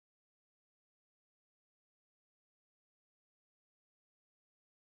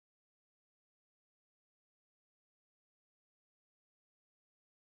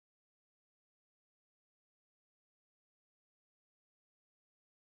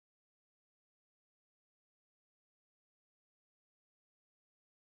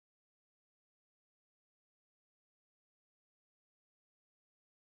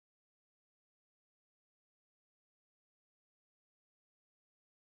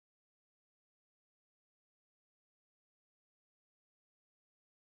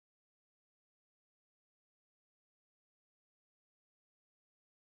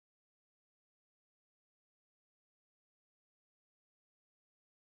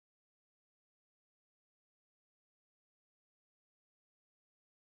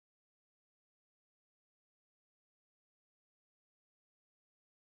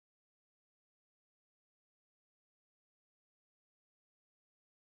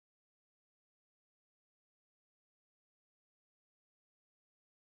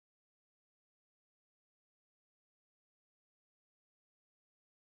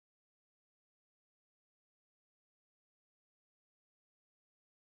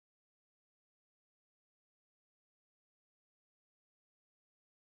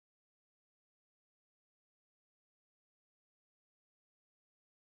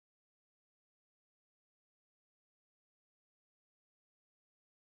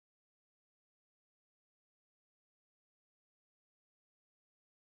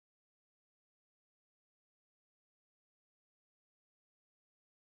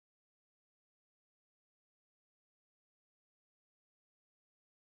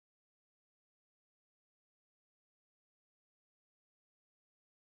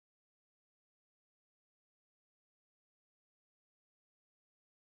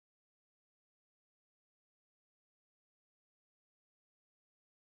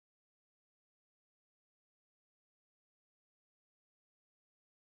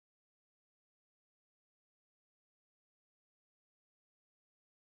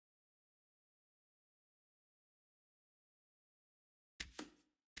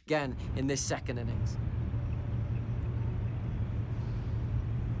again in this second innings.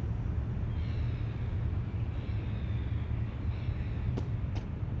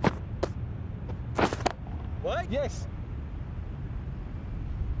 What? Yes.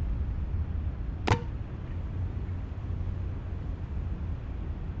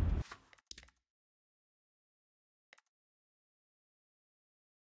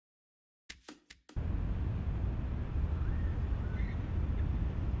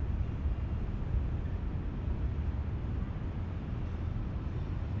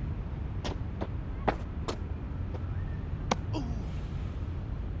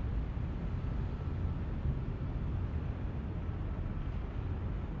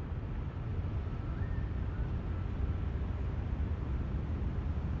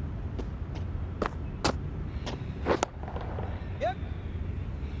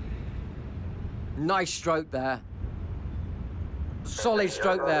 Nice stroke there. Solid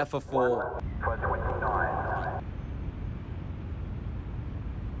stroke there for 4. For 29.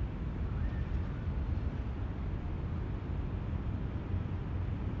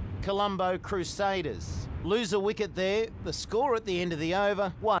 Colombo Crusaders lose a wicket there. The score at the end of the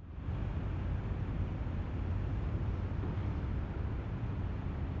over, 1.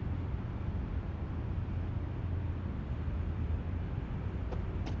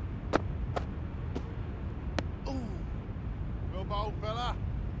 Well bowled, fella.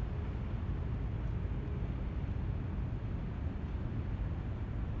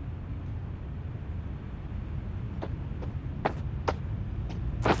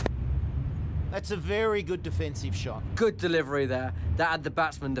 That's a very good defensive shot. Good delivery there. That had the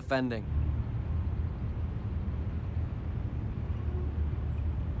batsman defending.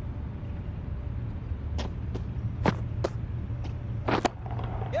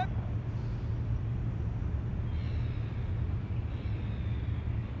 Yep.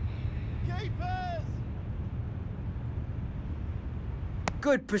 Keepers!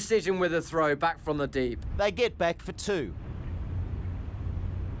 Good precision with a throw back from the deep. They get back for 2.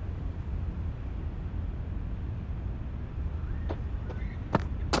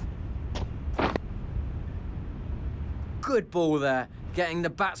 Good ball there, getting the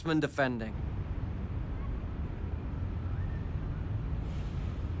batsman defending.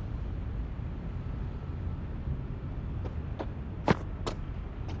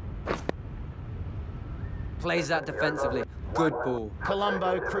 Plays that defensively. Good ball.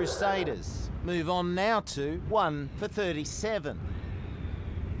 Colombo Crusaders move on now to 1 for 37.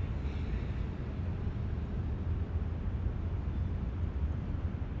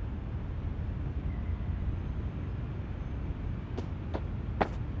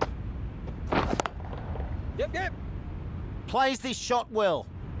 Yep. Plays this shot well.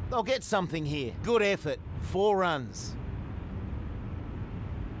 They'll get something here. Good effort. 4 runs.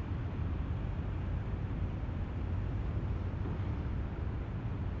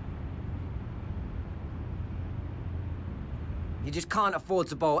 You just can't afford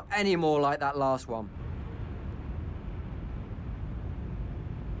to bowl any more like that last one.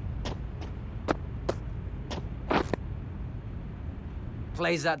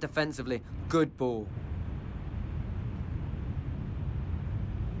 Plays that defensively. Good ball.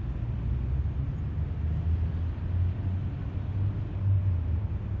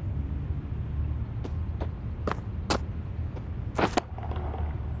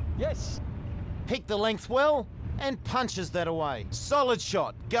 Yes. Picked the length well and punches that away. Solid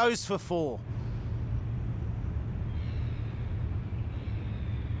shot. Goes for 4.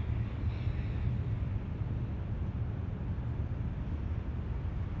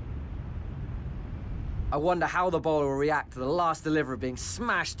 I wonder how the bowler will react to the last delivery being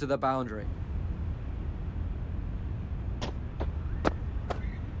smashed to the boundary.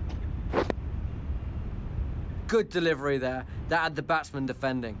 Good delivery there. That had the batsman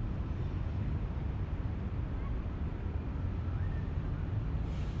defending.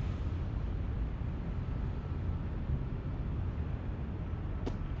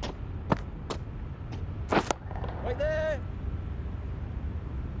 Right there.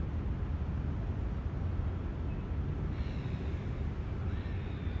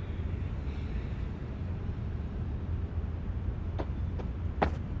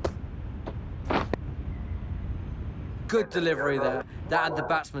 Good delivery there. That had the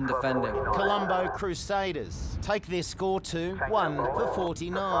batsman defending. Colombo Crusaders take their score to 1 for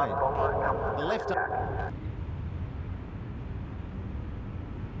 49. The left...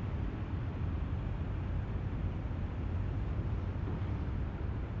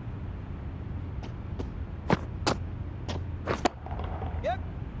 Yep.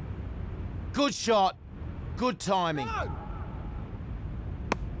 Good shot. Good timing. No.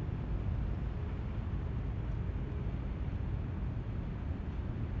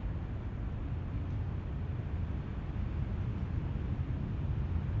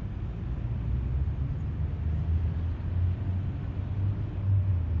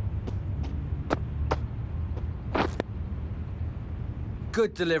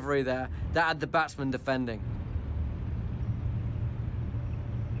 Good delivery there. That had the batsman defending.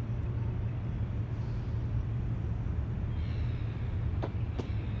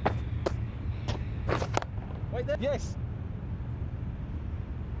 Wait there. Yes.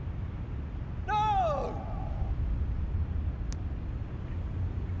 No!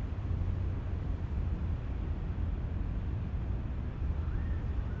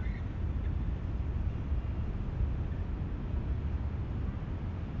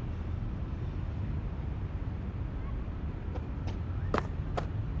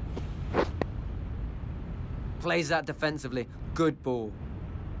 Plays that defensively. Good ball.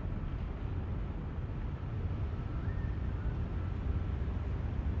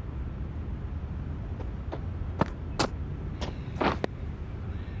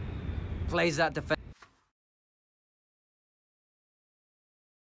 Plays that defense.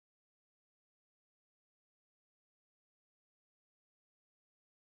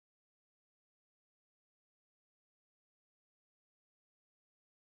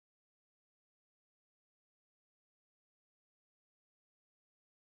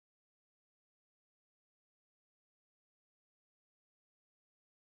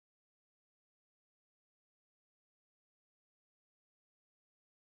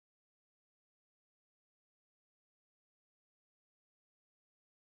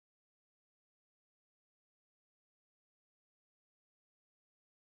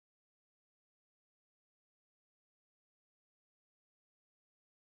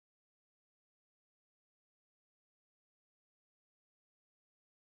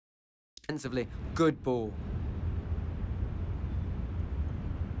 Defensively, good ball.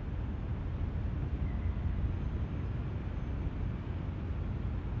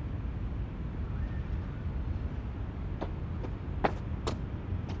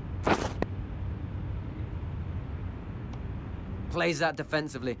 Plays that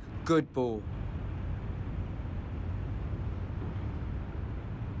defensively, good ball.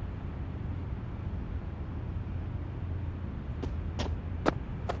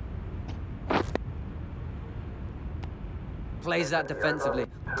 Plays that defensively.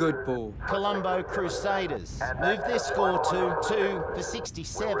 Good ball. Colombo Crusaders move their score to 2 for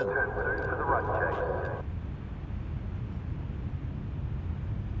 67. To the right chase.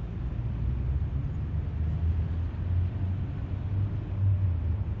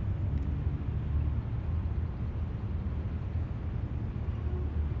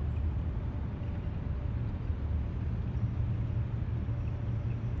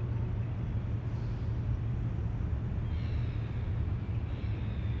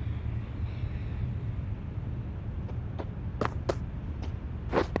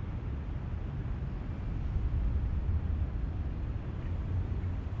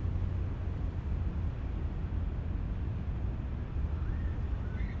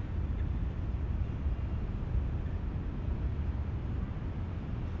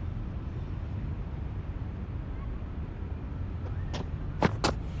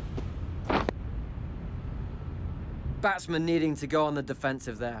 Batsman needing to go on the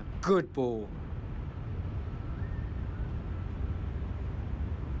defensive there. Good ball.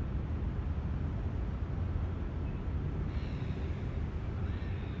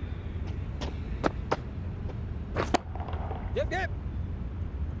 Yep, yep.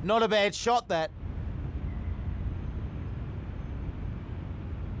 Not a bad shot, that.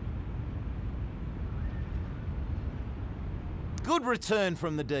 Good return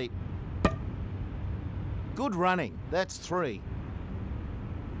from the deep. Good running. That's 3.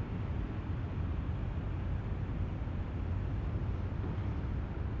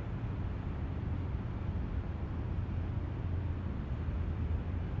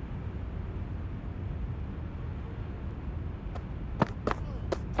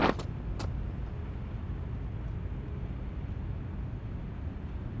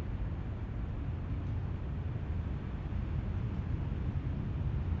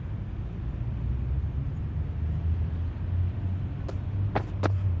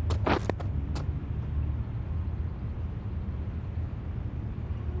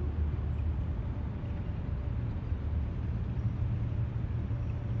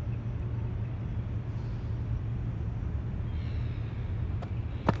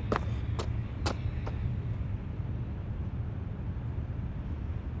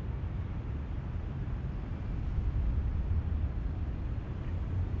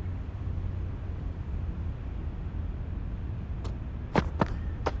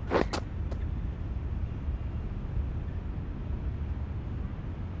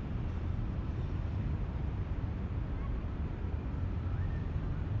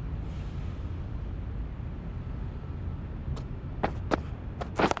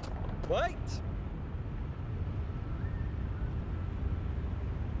 Wait.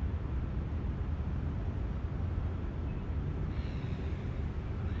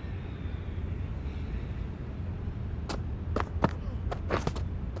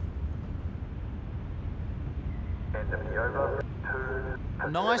 End of the over. 2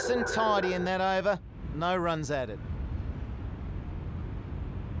 to Nice and tidy in that over. No runs added.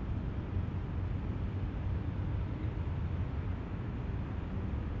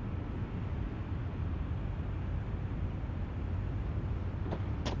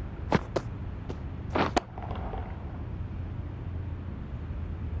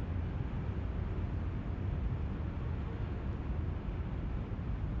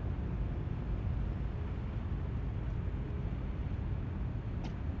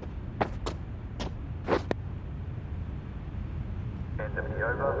 End of the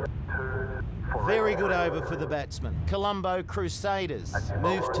over. 2 for Very good over for the batsman. Colombo Crusaders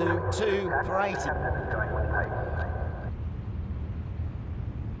move to 2 for 80. Captain is going with pace.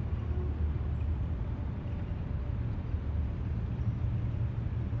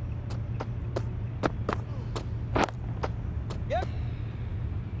 Yep.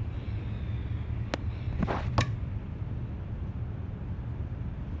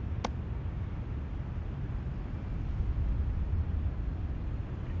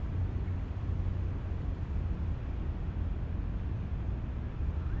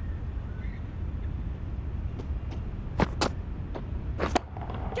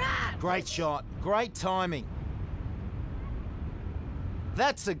 Great shot, great timing.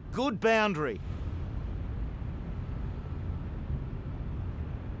 That's a good boundary.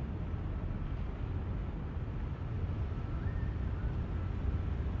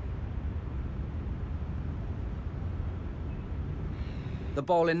 The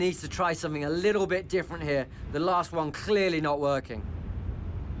bowler needs to try something a little bit different here. The last one clearly not working.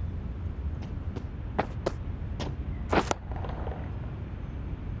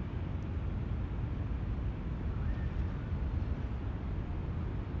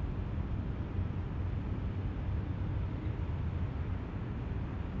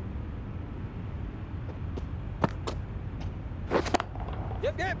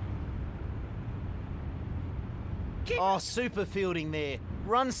 Yep. Oh, super fielding there.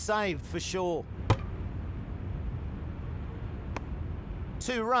 Run saved for sure.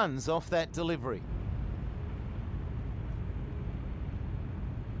 2 runs off that delivery.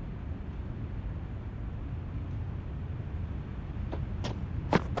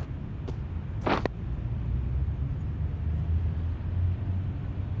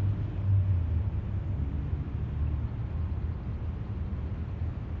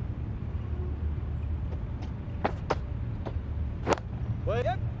 Wait.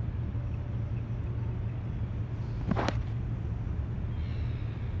 Yep.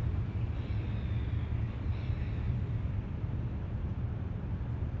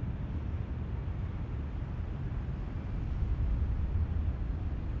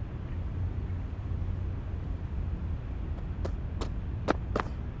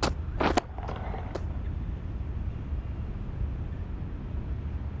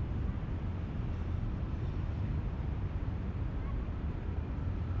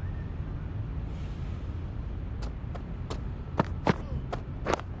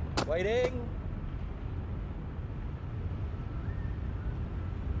 Waiting.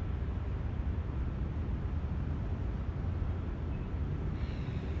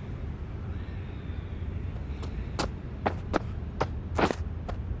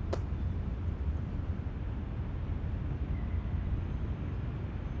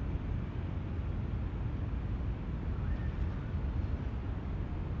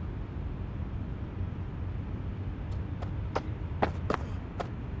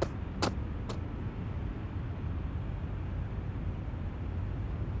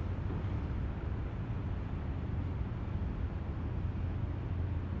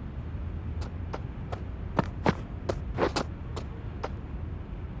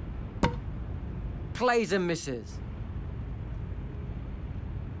 Plays and misses.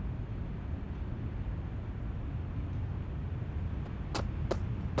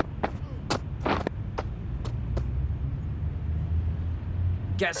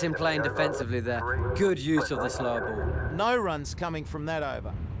 Gets him playing defensively there. Good use of the slower ball. No runs coming from that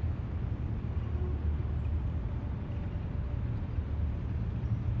over.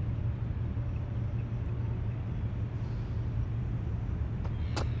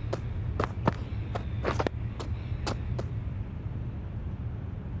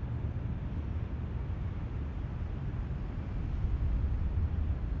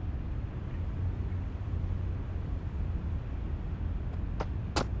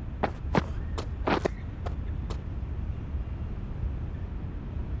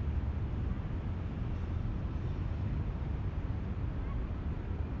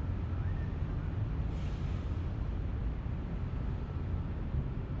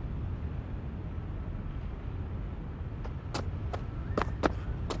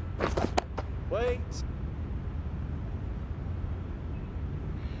 Wait.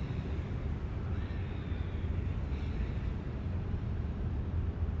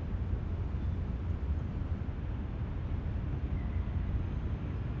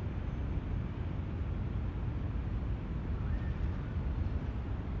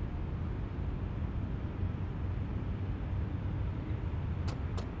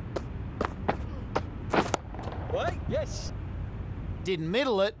 Wait, yes. Didn't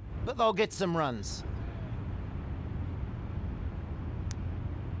middle it, but they'll get some runs.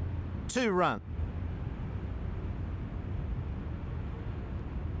 2 run.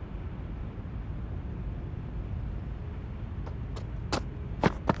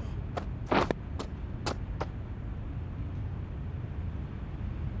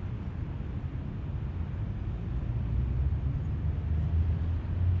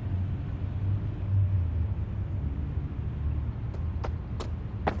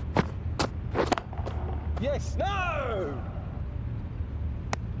 Yes, no!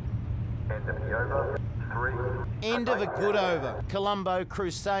 End of the over. 3. End of a good over. Colombo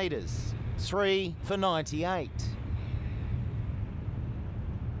Crusaders. 3 for 98.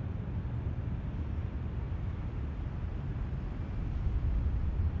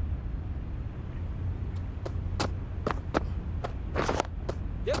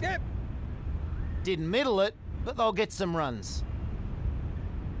 Yep, yep. Didn't middle it, but they'll get some runs.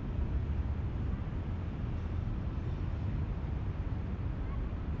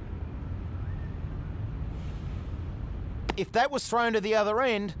 If that was thrown to the other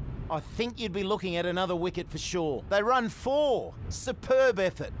end, I think you'd be looking at another wicket for sure. They run 4. Superb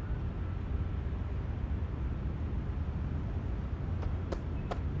effort.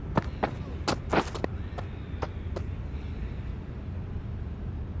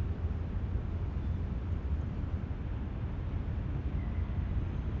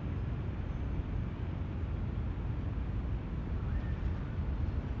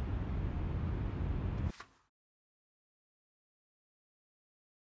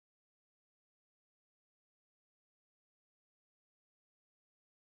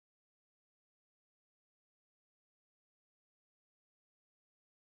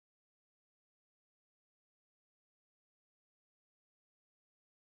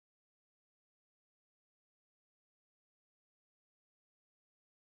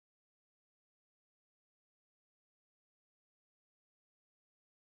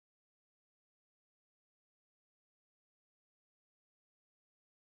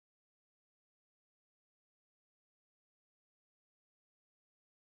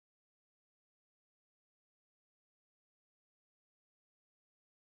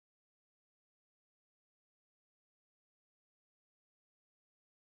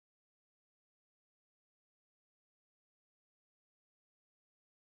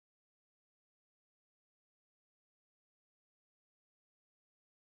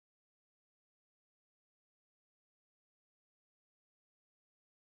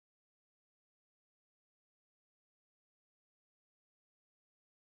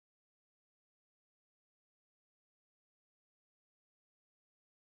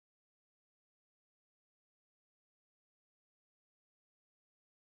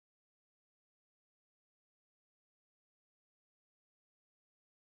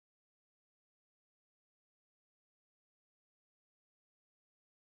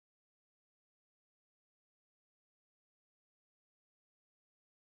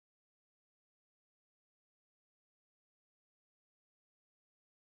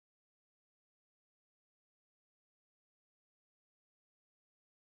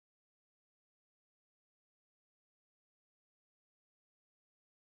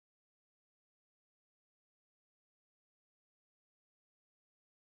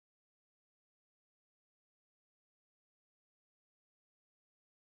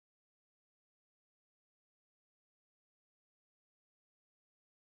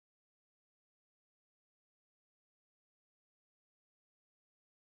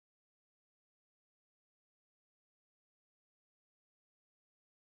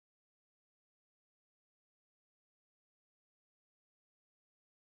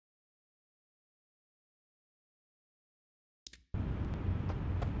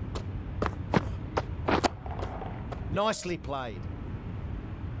 Nicely played.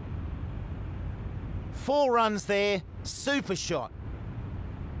 4 runs there. Super shot.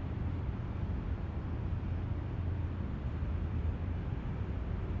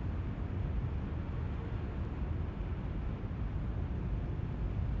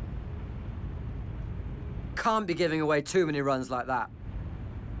 Can't be giving away too many runs like that.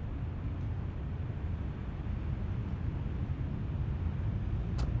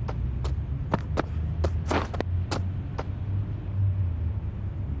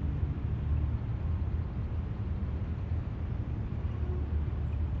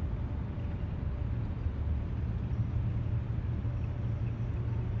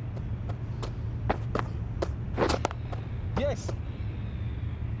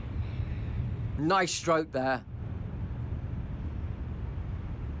 Nice stroke there.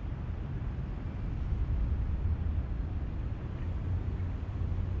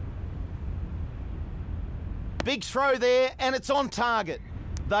 Big throw there, and it's on target.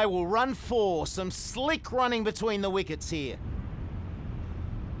 They will run 4. Some slick running between the wickets here.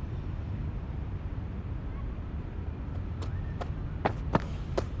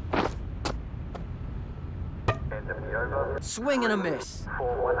 Swing and a miss.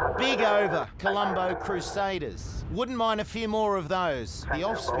 Big over, Colombo Crusaders. Wouldn't mind a few more of those. The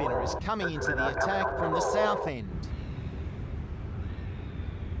off-spinner is coming into the attack from the south end.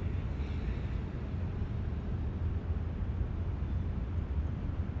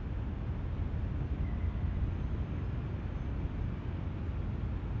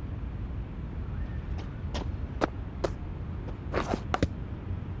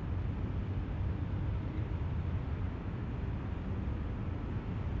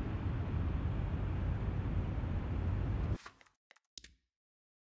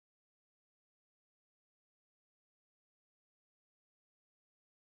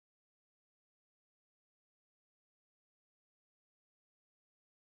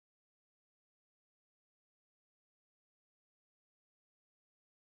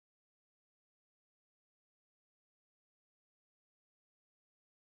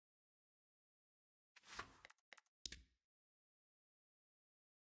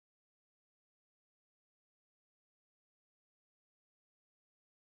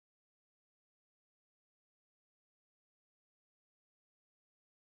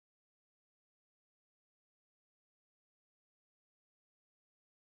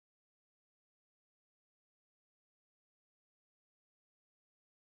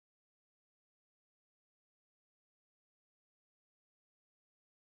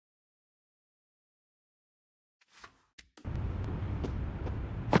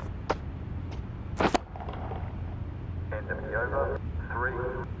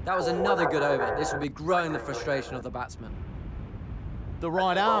 That was another good over. This will be growing the frustration of the batsman. The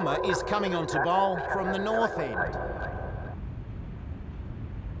right armour is coming on to bowl from the north end.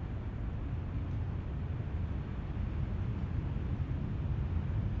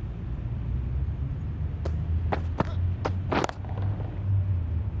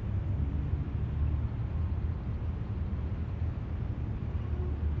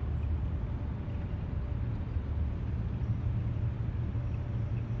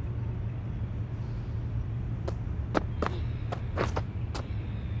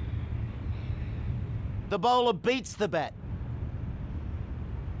 The bowler beats the bat.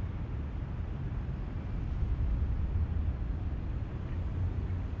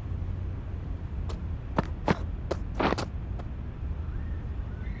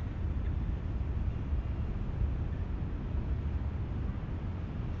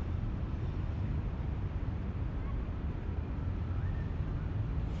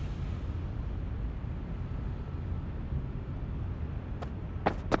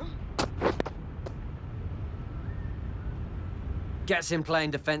 Gets him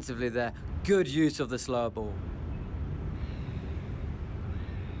playing defensively there. Good use of the slower ball.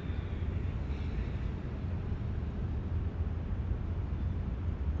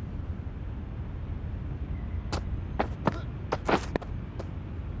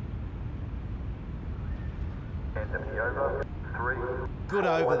 Good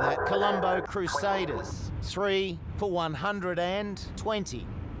over that. Colombo Crusaders. 3 for 120.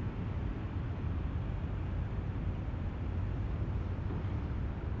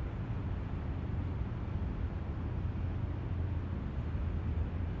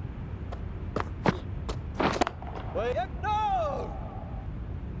 Wait, no!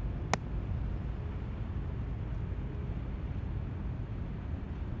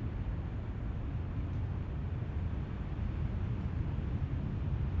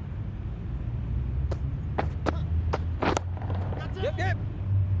 Yep.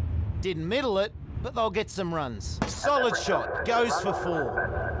 Didn't middle it, but they'll get some runs. Solid shot, goes for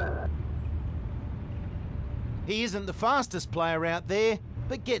 4. He isn't the fastest player out there,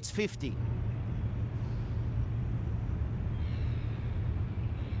 but gets 50.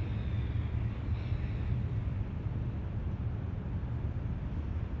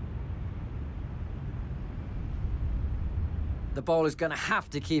 The bowler's going to have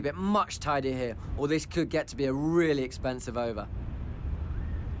to keep it much tighter here, or this could get to be a really expensive over.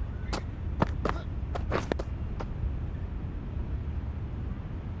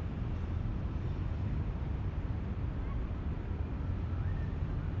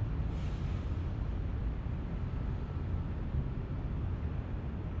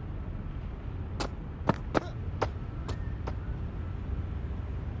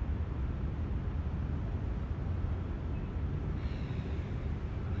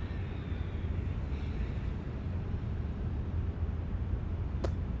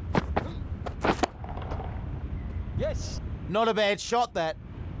 Not a bad shot, that.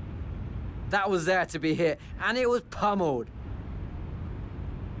 That was there to be hit, and it was pummeled.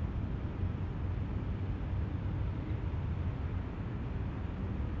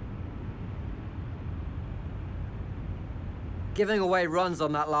 Giving away runs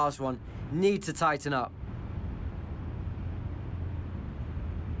on that last one. Need to tighten up.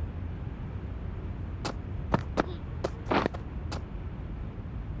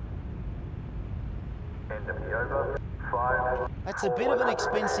 End of the over. 5. That's a bit of an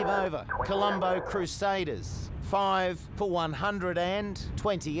expensive over. Colombo Crusaders, 5 for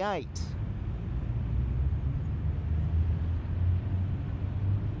 128.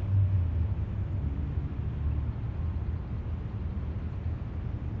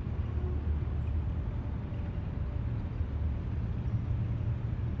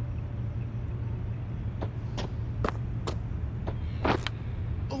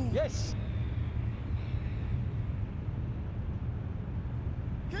 Yes.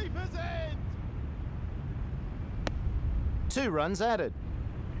 Keeper's end! 2 runs added.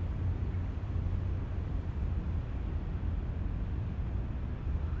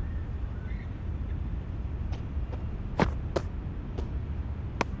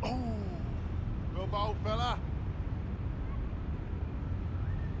 Well bowled, fella.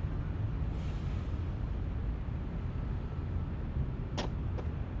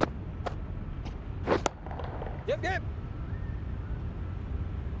 Yep.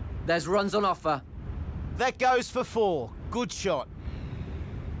 There's runs on offer. That goes for 4. Good shot.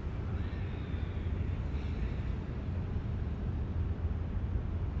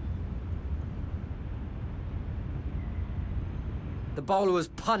 The bowler was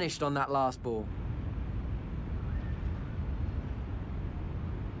punished on that last ball.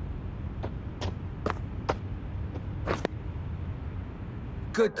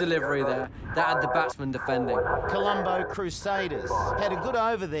 Good delivery there. That had the batsman defending. Colombo Crusaders had a good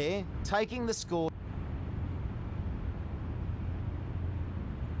over there, taking the score.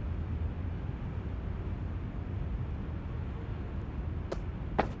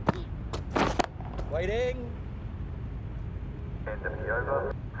 Waiting. End of the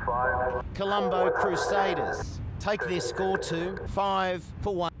over. 5. Colombo Crusaders take their score to 5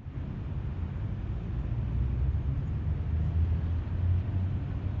 for 1.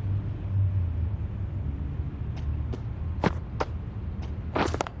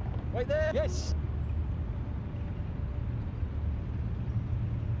 Wait there. Yes.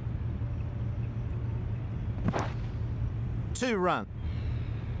 Two runs.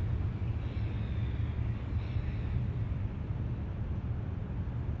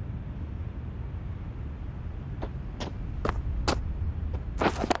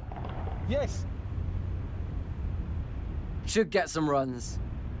 Yes. Should get some runs.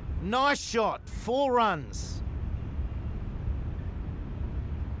 Nice shot. 4 runs.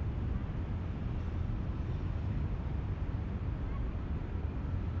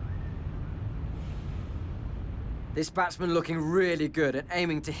 This batsman looking really good and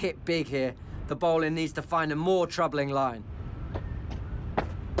aiming to hit big here. The bowler needs to find a more troubling line.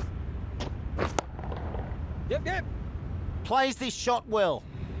 Yep. Plays this shot well.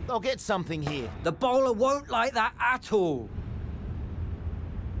 They'll get something here. The bowler won't like that at all.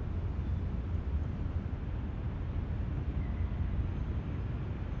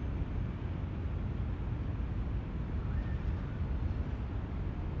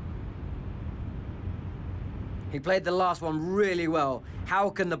 He played the last one really well. How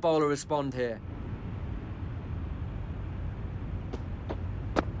can the bowler respond here?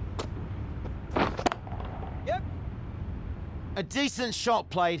 Yep. A decent shot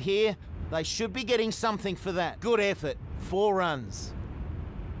played here. They should be getting something for that. Good effort. 4 runs.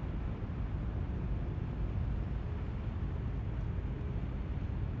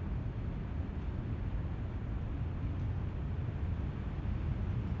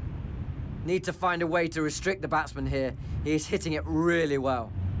 Need to find a way to restrict the batsman here. He's hitting it really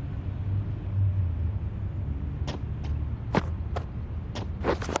well.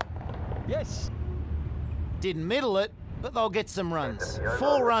 Yes. Didn't middle it, but they'll get some runs.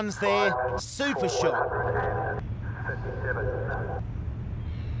 4 runs there. Super shot. 57.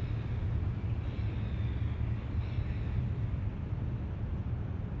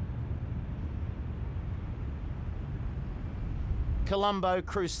 Colombo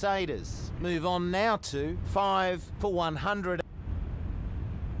Crusaders move on now to 5 for 100.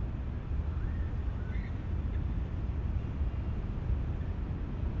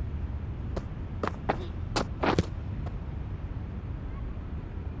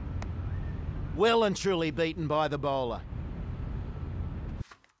 Well and truly beaten by the bowler.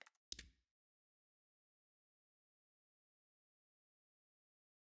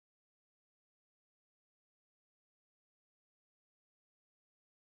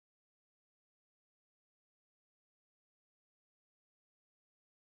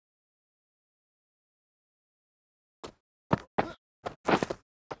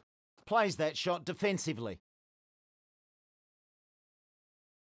 Plays that shot defensively.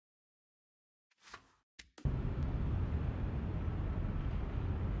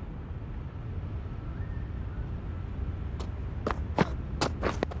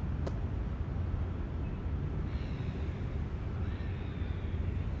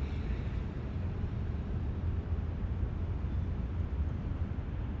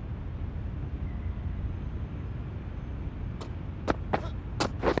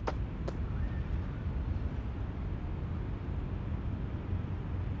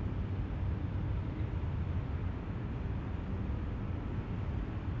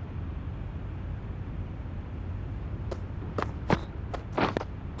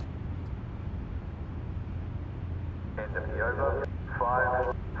 End of the over.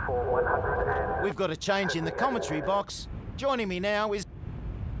 5 for 100 and... We've got a change in the commentary box. Joining me now is...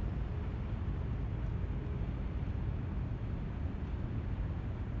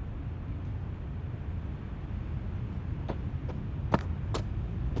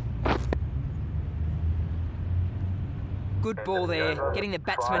 Good ball there, getting the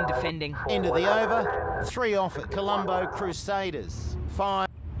batsman defending. End of the over. 3 off at Colombo Crusaders. 5.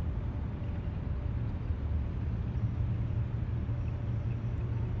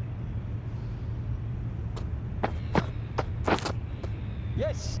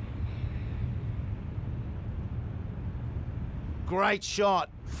 Yes. Great shot.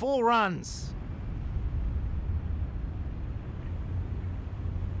 4 runs.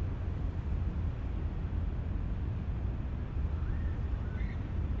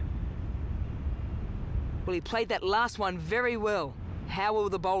 Well, he played that last one very well. How will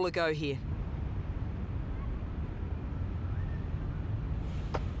the bowler go here?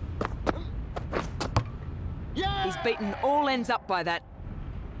 He's beaten all ends up by that.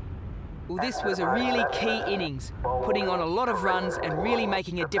 Well, this was a really key innings, putting on a lot of runs and really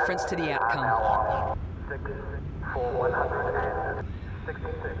making a difference to the outcome. 6 for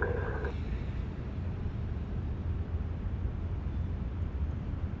 166.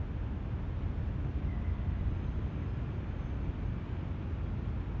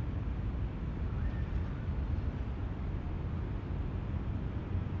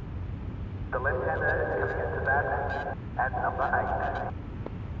 The left-hander is coming into bat at number 8.